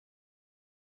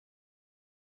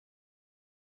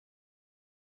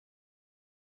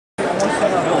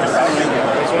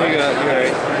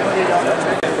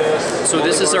So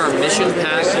this is our Mission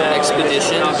Pack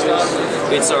Expedition.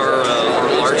 It's our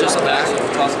largest pack.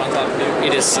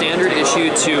 It is standard issue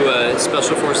to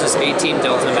Special Forces 18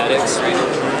 Delta Medics.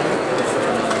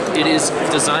 It is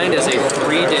designed as a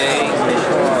 3-day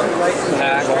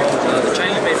pack.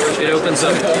 It opens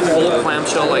up a whole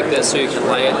clamshell like this so you can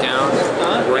lay it down,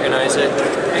 organize it.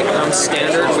 It comes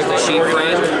standard with a sheet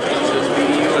frame.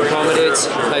 Accommodates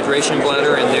hydration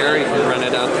bladder in there. You can run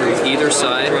it out through either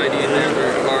side.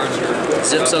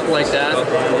 Zips up like that.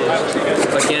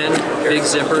 Again, big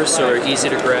zippers, so they're easy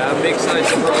to grab.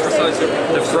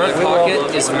 The front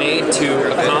pocket is made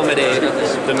to accommodate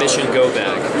the Mission Go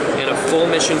bag. And a full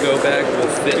Mission Go bag will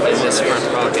fit in this front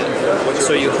pocket.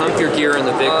 So you hump your gear in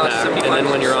the big pack, and then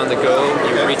when you're on the go,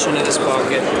 you reach into this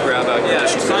pocket, grab out your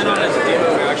Mission Go bag.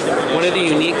 One of the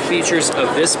unique features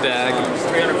of this bag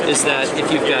is that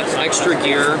if you've got extra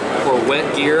gear or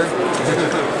wet gear,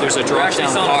 there's a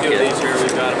drop-down pocket.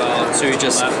 So you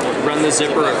just run the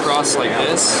zipper across like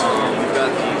this. We've got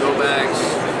the Go bags.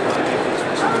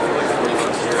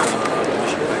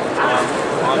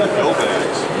 On the Go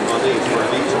bags,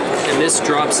 and this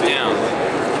drops down.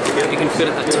 You can fit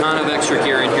a ton of extra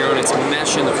gear in here, and it's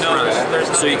mesh in the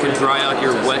front, so you can dry out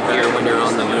your wet gear when you're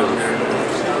on the move.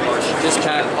 This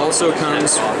pack also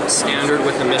comes standard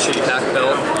with the Mission Pack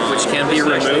belt, which can be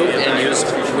removed and used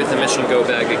with the Mission Go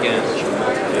bag again.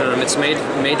 It's made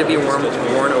to be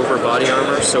worn over body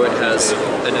armor, so it has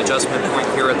an adjustment point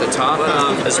here at the top,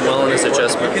 as well as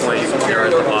adjustment point here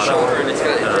at the bottom.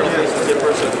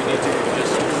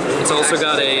 It's also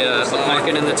got a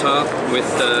pocket in the top with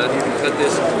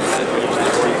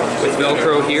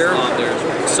Velcro here,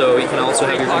 so you can also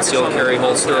have your concealed carry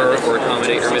holster or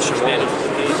accommodate your mission belt.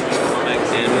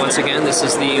 And once again, this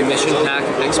is the Mission Pack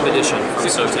Expedition from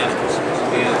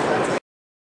SOTAN.